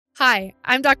Hi,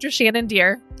 I'm Dr. Shannon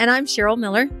Deere. And I'm Cheryl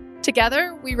Miller.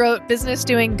 Together, we wrote Business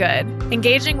Doing Good,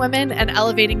 Engaging Women and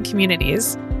Elevating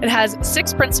Communities. It has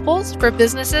 6 principles for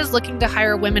businesses looking to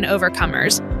hire women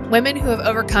overcomers, women who have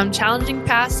overcome challenging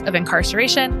paths of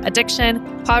incarceration,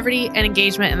 addiction, poverty, and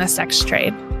engagement in the sex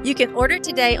trade. You can order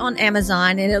today on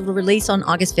Amazon and it will release on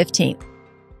August 15th.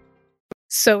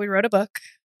 So we wrote a book.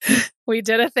 We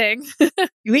did a thing.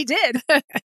 We did.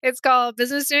 It's called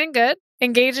Business Doing Good,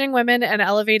 Engaging Women and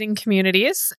Elevating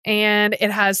Communities. And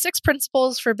it has 6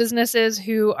 principles for businesses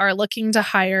who are looking to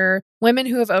hire women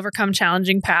who have overcome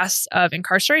challenging paths of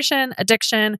incarceration,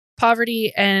 addiction,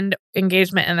 poverty, and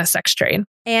engagement in the sex trade.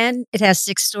 And it has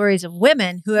 6 stories of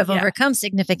women who have overcome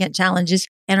significant challenges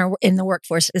and are in the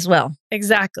workforce as well.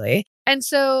 Exactly. And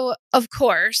so, of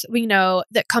course, we know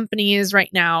that companies right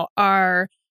now are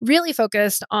really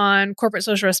focused on corporate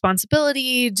social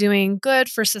responsibility, doing good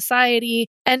for society.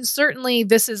 And certainly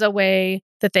this is a way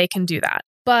that they can do that.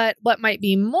 But what might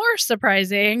be more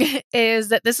surprising is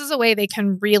that this is a way they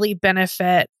can really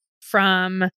benefit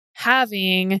from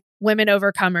having women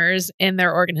overcomers in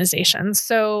their organizations.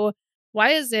 So why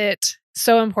is it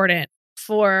so important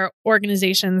for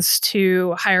organizations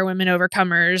to hire women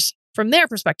overcomers from their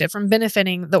perspective, from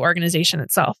benefiting the organization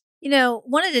itself? You know,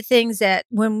 one of the things that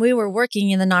when we were working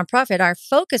in the nonprofit, our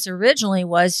focus originally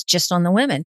was just on the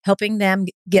women, helping them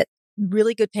get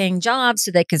really good paying jobs so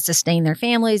they could sustain their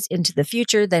families into the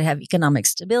future, that have economic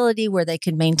stability where they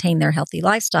could maintain their healthy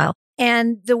lifestyle.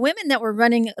 And the women that were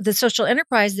running the social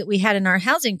enterprise that we had in our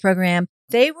housing program,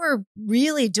 they were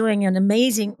really doing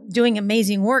amazing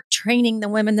work training the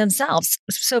women themselves.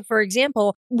 So for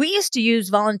example, we used to use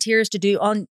volunteers to do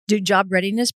job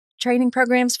readiness training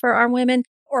programs for our women.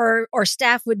 Or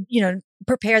staff would,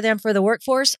 prepare them for the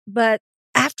workforce. But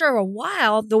after a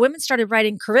while, the women started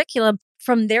writing curriculum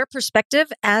from their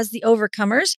perspective as the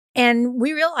overcomers. And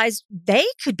we realized they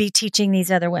could be teaching these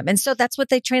other women. So that's what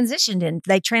they transitioned in.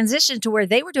 They transitioned to where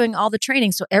they were doing all the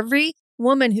training. So every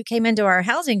woman who came into our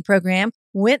housing program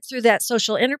went through that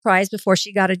social enterprise before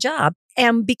she got a job.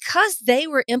 And because they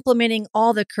were implementing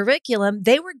all the curriculum,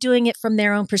 they were doing it from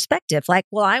their own perspective. Like,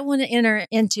 well, I want to enter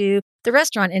into the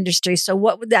restaurant industry. So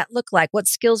what would that look like? What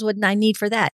skills would I need for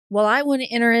that? Well, I want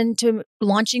to enter into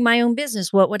launching my own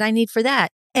business. What would I need for that?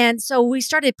 And so we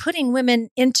started putting women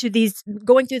into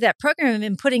going through that program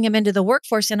and putting them into the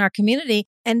workforce in our community.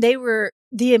 And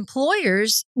the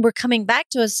employers were coming back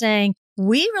to us saying,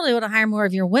 we really want to hire more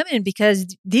of your women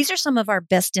because these are some of our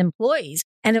best employees.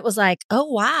 And it was like, oh,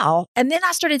 wow. And then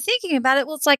I started thinking about it.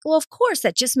 Well, it's like, well, of course,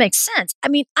 that just makes sense. I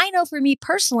mean, I know for me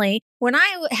personally, when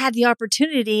I had the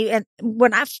opportunity and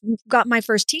when I got my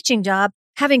first teaching job,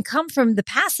 having come from the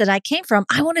past that I came from,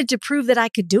 I wanted to prove that I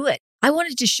could do it. I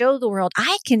wanted to show the world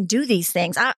I can do these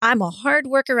things. I'm a hard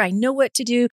worker. I know what to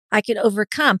do. I can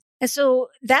overcome. And so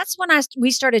that's when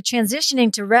we started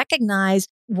transitioning to recognize,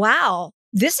 wow,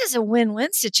 this is a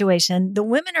win-win situation. The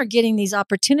women are getting these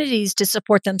opportunities to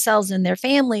support themselves and their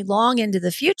family long into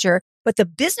the future, but the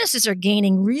businesses are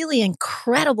gaining really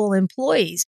incredible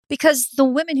employees because the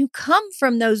women who come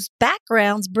from those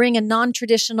backgrounds bring a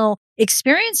non-traditional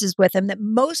experiences with them that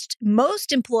most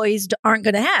employees aren't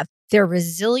going to have. They're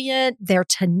resilient, they're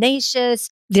tenacious,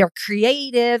 they're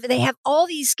creative, they have all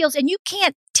these skills, and you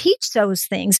can't teach those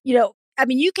things.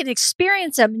 You can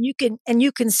experience them and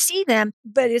you can see them,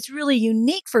 but it's really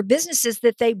unique for businesses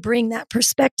that they bring that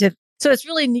perspective. So it's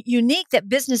really unique that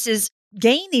businesses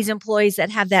gain these employees that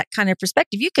have that kind of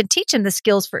perspective. You can teach them the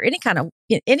skills for any kind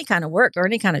of work or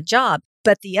any kind of job,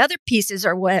 but the other pieces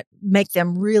are what make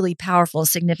them really powerful,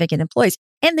 significant employees.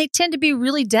 And they tend to be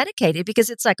really dedicated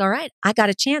because it's like, all right, I got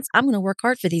a chance. I'm going to work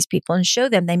hard for these people and show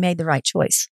them they made the right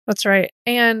choice. That's right.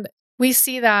 And we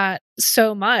see that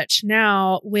so much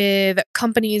now with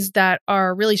companies that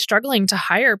are really struggling to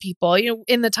hire people.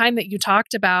 In the time that you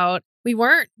talked about, we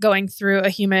weren't going through a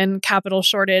human capital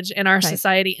shortage in our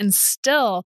society. And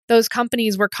still, those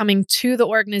companies were coming to the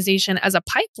organization as a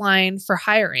pipeline for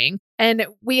hiring. And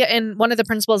one of the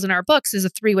principles in our books is a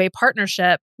 3-way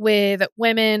partnership with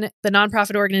women, the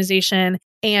nonprofit organization,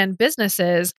 and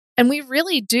businesses. And we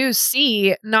really do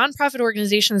see nonprofit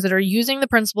organizations that are using the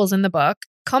principles in the book,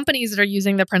 companies that are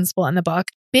using the principle in the book,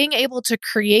 being able to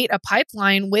create a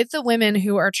pipeline with the women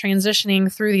who are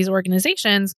transitioning through these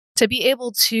organizations to be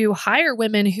able to hire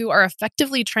women who are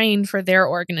effectively trained for their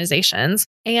organizations.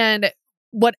 And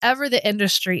whatever the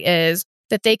industry is,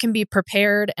 that they can be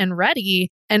prepared and ready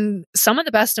and some of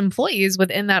the best employees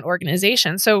within that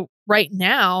organization. So right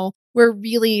now, we're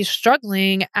really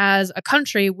struggling as a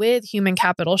country with human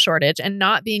capital shortage and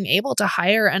not being able to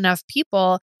hire enough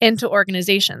people into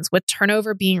organizations, with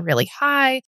turnover being really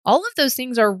high. All of those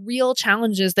things are real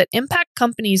challenges that impact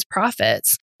companies'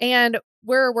 profits. And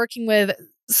we're working with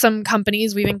some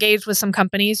companies, we've engaged with some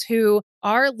companies who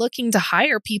are looking to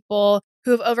hire people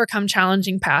who have overcome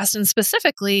challenging past, and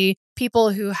specifically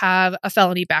people who have a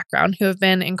felony background, who have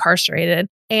been incarcerated.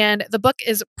 And the book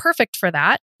is perfect for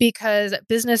that, because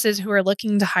businesses who are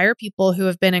looking to hire people who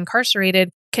have been incarcerated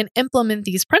can implement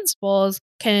these principles,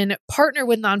 can partner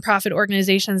with nonprofit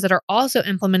organizations that are also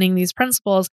implementing these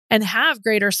principles, and have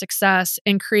greater success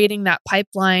in creating that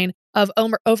pipeline of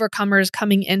overcomers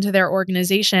coming into their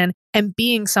organization and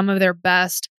being some of their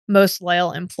best, most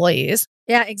loyal employees.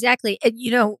 Yeah, exactly. And,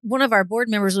 one of our board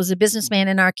members was a businessman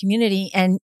in our community.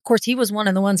 And of course, he was one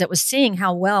of the ones that was seeing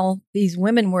how well these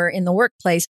women were in the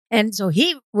workplace. And so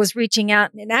he was reaching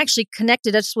out and actually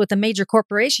connected us with a major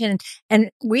corporation. And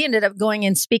we ended up going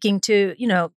and speaking to,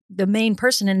 the main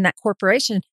person in that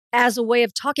corporation as a way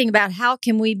of talking about how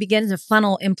can we begin to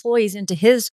funnel employees into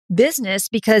his business,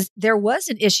 because there was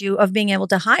an issue of being able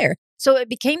to hire. So it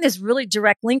became this really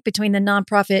direct link between the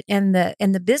nonprofit and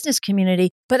the business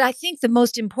community. But I think the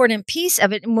most important piece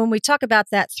of it, and when we talk about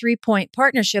that 3-point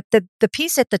partnership, the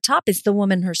piece at the top is the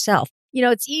woman herself.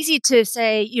 It's easy to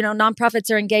say, nonprofits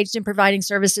are engaged in providing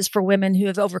services for women who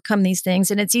have overcome these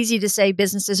things. And it's easy to say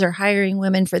businesses are hiring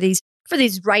women for these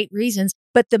right reasons.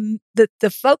 But the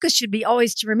focus should be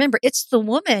always to remember it's the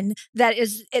woman that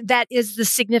is the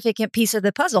significant piece of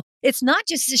the puzzle. It's not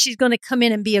just that she's going to come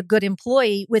in and be a good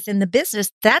employee within the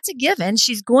business. That's a given.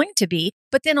 She's going to be.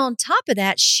 But then on top of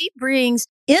that, she brings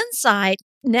insight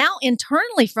now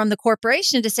internally from the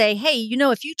corporation to say, hey,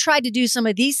 if you tried to do some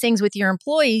of these things with your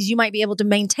employees, you might be able to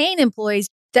maintain employees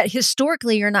that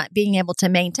historically you're not being able to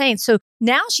maintain. So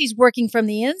now she's working from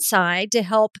the inside to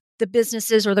help the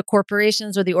businesses or the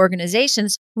corporations or the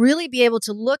organizations really be able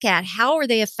to look at how are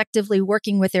they effectively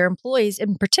working with their employees,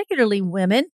 and particularly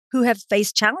women who have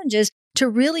faced challenges, to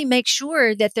really make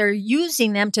sure that they're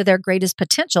using them to their greatest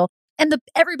potential. And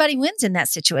everybody wins in that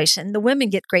situation. The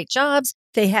women get great jobs.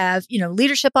 They have,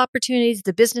 leadership opportunities.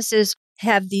 The businesses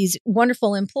have these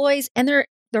wonderful employees, and their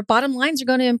bottom lines are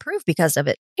going to improve because of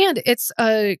it. And it's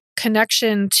a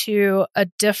connection to a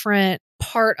different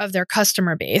part of their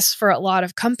customer base for a lot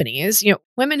of companies.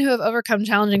 Women who have overcome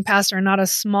challenging past are not a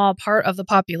small part of the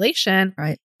population.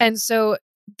 Right. And so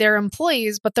they're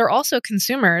employees, but they're also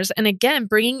consumers. And again,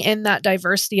 bringing in that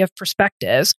diversity of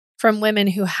perspectives from women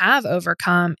who have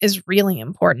overcome is really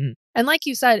important. And like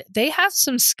you said, they have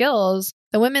some skills.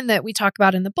 The women that we talk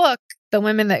about in the book, the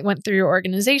women that went through your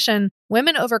organization,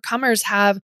 women overcomers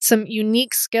have some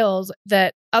unique skills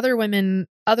that other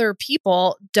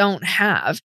people don't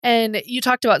have. And you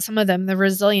talked about some of them, the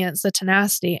resilience, the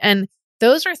tenacity. And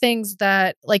those are things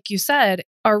that, like you said,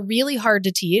 are really hard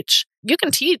to teach. You can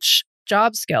teach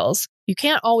job skills. You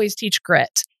can't always teach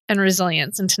grit and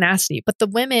resilience and tenacity. But the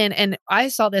women, and I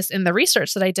saw this in the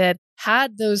research that I did,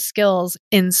 had those skills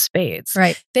in spades.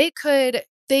 Right. They could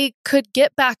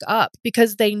get back up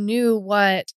because they knew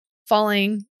what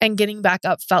falling and getting back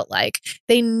up felt like.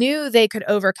 They knew they could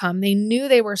overcome. They knew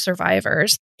they were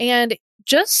survivors. And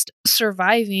just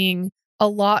surviving a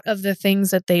lot of the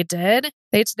things that they did,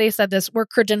 they said this, were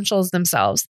credentials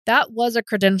themselves. That was a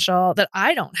credential that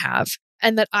I don't have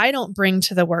and that I don't bring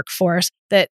to the workforce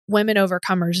that women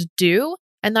overcomers do.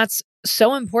 And that's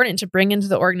so important to bring into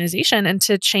the organization and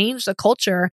to change the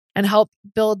culture and help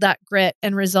build that grit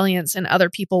and resilience in other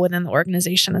people within the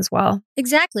organization as well.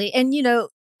 Exactly. And,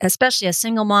 especially a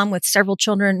single mom with several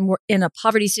children in a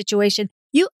poverty situation,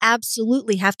 you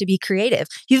absolutely have to be creative.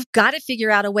 You've got to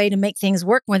figure out a way to make things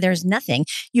work when there's nothing.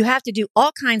 You have to do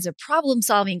all kinds of problem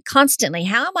solving constantly.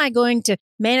 How am I going to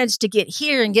manage to get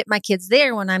here and get my kids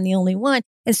there when I'm the only one?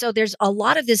 And so there's a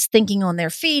lot of this thinking on their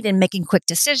feet and making quick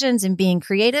decisions and being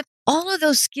creative. All of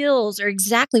those skills are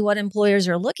exactly what employers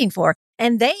are looking for.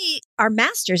 And they are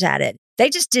masters at it. They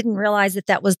just didn't realize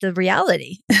that was the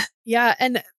reality. Yeah.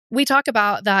 And we talk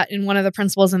about that in one of the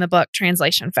principles in the book,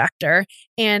 Translation Factor,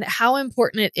 and how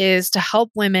important it is to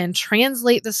help women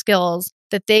translate the skills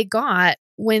that they got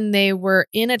when they were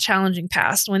in a challenging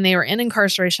past, when they were in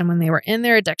incarceration, when they were in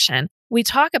their addiction. We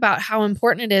talk about how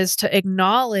important it is to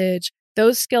acknowledge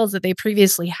those skills that they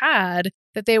previously had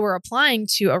that they were applying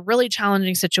to a really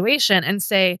challenging situation and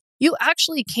say, you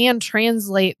actually can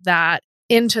translate that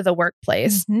into the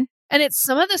workplace. Mm-hmm. And it's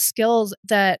some of the skills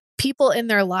that people in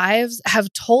their lives have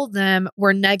told them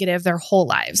were negative their whole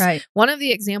lives. Right. One of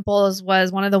the examples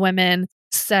was one of the women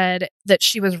said that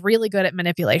she was really good at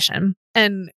manipulation.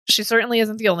 And she certainly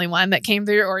isn't the only one that came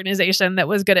through your organization that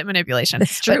was good at manipulation.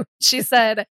 That's true. But she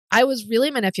said, I was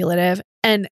really manipulative,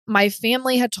 and my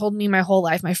family had told me my whole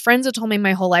life, my friends had told me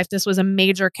my whole life, this was a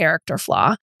major character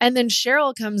flaw. And then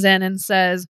Cheryl comes in and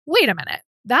says, wait a minute,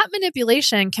 that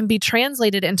manipulation can be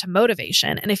translated into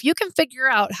motivation. And if you can figure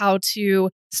out how to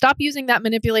stop using that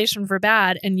manipulation for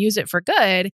bad and use it for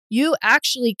good, you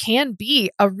actually can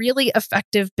be a really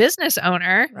effective business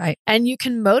owner. Right. And you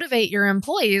can motivate your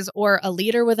employees or a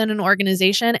leader within an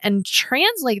organization and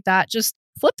translate that, just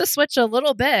flip the switch a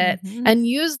little bit and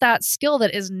use that skill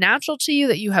that is natural to you,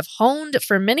 that you have honed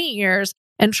for many years,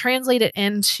 and translate it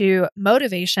into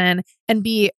motivation and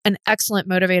be an excellent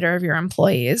motivator of your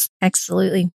employees.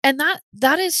 Absolutely. And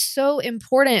that is so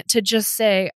important, to just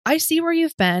say, I see where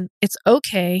you've been. It's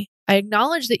okay. I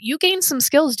acknowledge that you gained some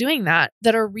skills doing that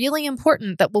are really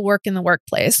important, that will work in the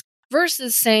workplace,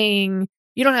 versus saying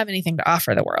you don't have anything to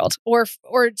offer the world, or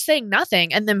saying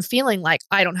nothing and then feeling like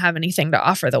I don't have anything to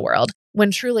offer the world,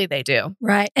 when truly they do.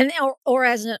 Right. And or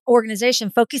as an organization,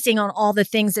 focusing on all the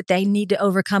things that they need to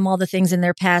overcome, all the things in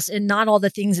their past, and not all the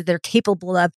things that they're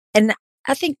capable of. And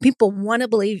I think people want to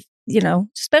believe,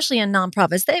 especially in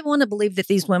nonprofits, they want to believe that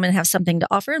these women have something to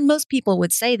offer. And most people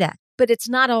would say that, but it's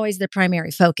not always the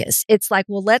primary focus. It's like,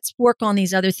 well, let's work on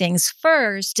these other things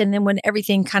first. And then when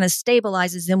everything kind of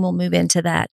stabilizes, then we'll move into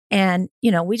that. And,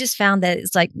 we just found that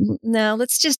it's like, no,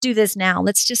 let's just do this now.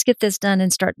 Let's just get this done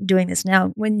and start doing this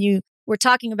now. When you were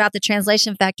talking about the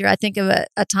translation factor, I think of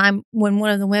a time when one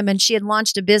of the women, she had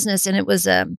launched a business, and it was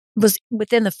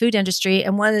within the food industry.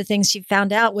 And one of the things she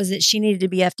found out was that she needed to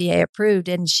be FDA approved.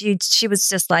 And she was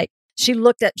just like, she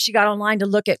got online to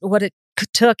look at what it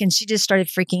took, and she just started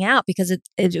freaking out because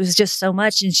it was just so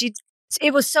much. And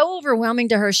it was so overwhelming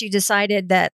to her. She decided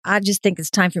that, I just think it's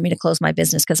time for me to close my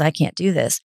business because I can't do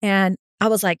this. And I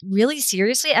was like, really?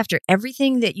 Seriously? After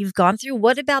everything that you've gone through,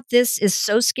 what about this is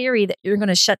so scary that you're going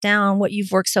to shut down what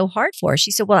you've worked so hard for? She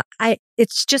said, well,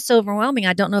 it's just so overwhelming.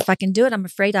 I don't know if I can do it. I'm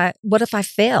afraid what if I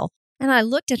fail? And I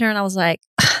looked at her and I was like,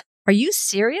 are you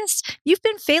serious? You've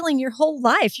been failing your whole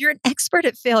life. You're an expert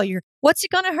at failure. What's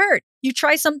it going to hurt? You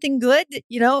try something good,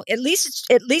 at least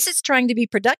it's trying to be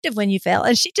productive when you fail.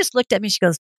 And she just looked at me. She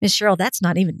goes, Miss Cheryl, that's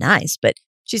not even nice. But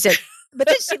she said, but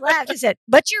then she laughed and said,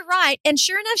 but you're right. And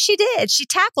sure enough, she did. She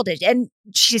tackled it, and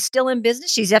she's still in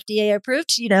business. She's FDA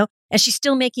approved, and she's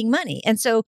still making money. And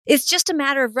so it's just a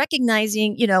matter of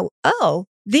recognizing, oh,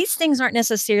 these things aren't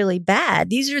necessarily bad.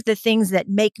 These are the things that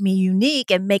make me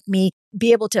unique and make me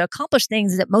be able to accomplish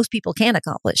things that most people can't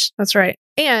accomplish. That's right.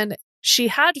 And she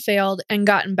had failed and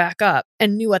gotten back up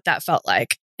and knew what that felt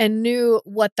like, and knew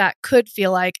what that could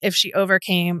feel like if she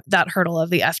overcame that hurdle of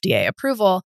the FDA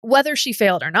approval, whether she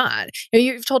failed or not.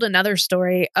 You've told another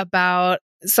story about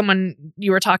someone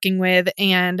you were talking with,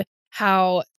 and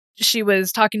how she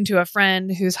was talking to a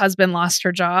friend whose husband lost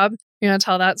her job. You want to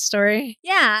tell that story?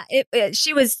 Yeah,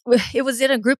 it was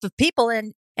in a group of people,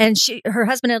 and her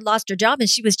husband had lost her job, and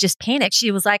she was just panicked. She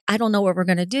was like, I don't know what we're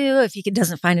going to do if he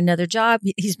doesn't find another job.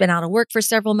 He's been out of work for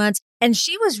several months. And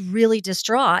she was really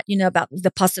distraught, about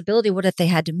the possibility. What if they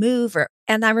had to move?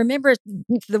 And I remember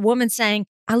the woman saying,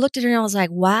 I looked at her and I was like,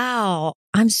 wow,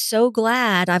 I'm so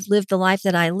glad I've lived the life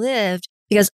that I lived,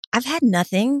 because I've had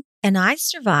nothing and I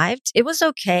survived. It was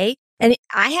okay. And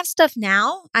I have stuff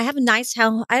now. I have a nice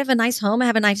home. I have a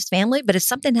nice family. But if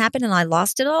something happened and I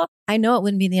lost it all, I know it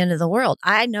wouldn't be the end of the world.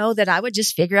 I know that I would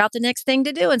just figure out the next thing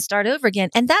to do and start over again.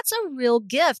 And that's a real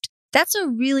gift. That's a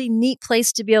really neat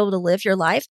place to be able to live your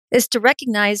life, is to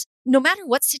recognize no matter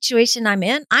what situation I'm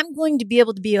in, I'm going to be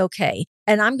able to be okay.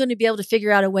 And I'm going to be able to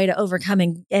figure out a way to overcome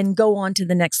and go on to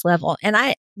the next level. And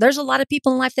there's a lot of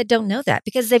people in life that don't know that,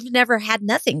 because they've never had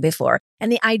nothing before.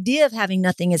 And the idea of having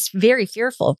nothing is very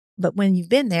fearful. But when you've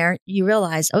been there, you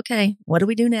realize, okay, what do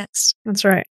we do next? That's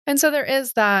right. And so there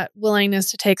is that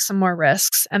willingness to take some more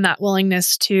risks, and that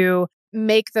willingness to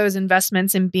make those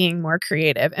investments in being more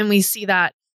creative. And we see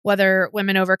that whether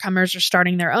women overcomers are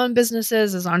starting their own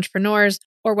businesses as entrepreneurs,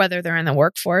 or whether they're in the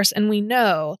workforce. And we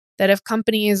know that if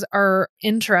companies are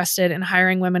interested in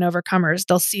hiring women overcomers,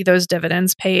 they'll see those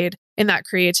dividends paid in that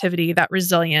creativity, that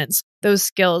resilience, those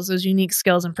skills, those unique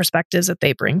skills and perspectives that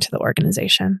they bring to the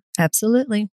organization.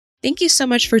 Absolutely. Thank you so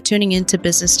much for tuning in to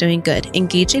Business Doing Good,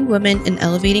 engaging women and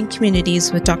elevating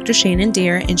communities with Dr. Shannon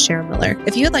Deere and Cheryl Miller.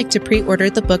 If you would like to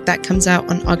pre-order the book that comes out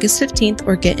on August 15th,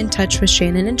 or get in touch with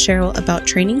Shannon and Cheryl about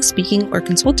training, speaking, or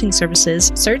consulting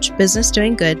services, search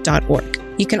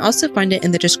businessdoinggood.org. You can also find it in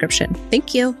the description.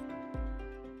 Thank you.